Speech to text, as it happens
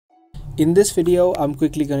In this video, I'm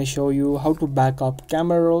quickly going to show you how to back up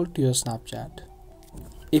camera roll to your Snapchat.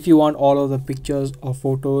 If you want all of the pictures or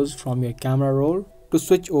photos from your camera roll to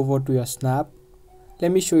switch over to your Snap,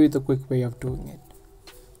 let me show you the quick way of doing it.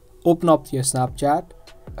 Open up your Snapchat,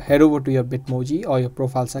 head over to your Bitmoji or your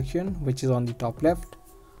profile section, which is on the top left.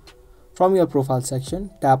 From your profile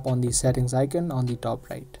section, tap on the settings icon on the top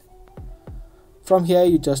right. From here,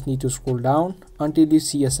 you just need to scroll down until you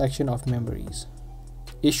see a section of memories.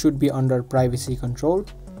 It should be under privacy control.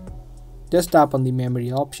 Just tap on the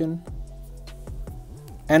memory option,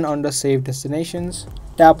 and under save destinations,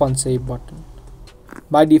 tap on save button.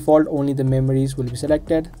 By default, only the memories will be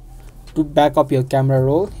selected. To back up your camera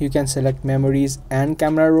roll, you can select memories and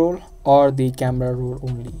camera roll or the camera roll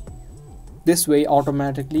only. This way,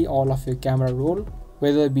 automatically all of your camera roll,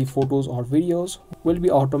 whether it be photos or videos, will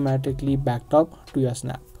be automatically backed up to your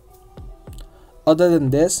Snap. Other than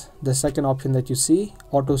this, the second option that you see,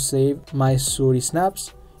 auto save my story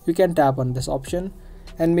snaps, you can tap on this option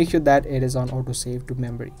and make sure that it is on auto save to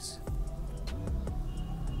memories.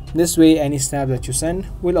 This way, any snap that you send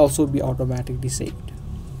will also be automatically saved.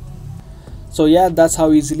 So yeah, that's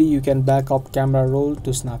how easily you can back up camera roll to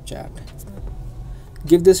Snapchat.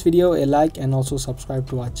 Give this video a like and also subscribe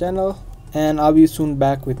to our channel, and I'll be soon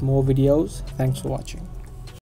back with more videos. Thanks for watching.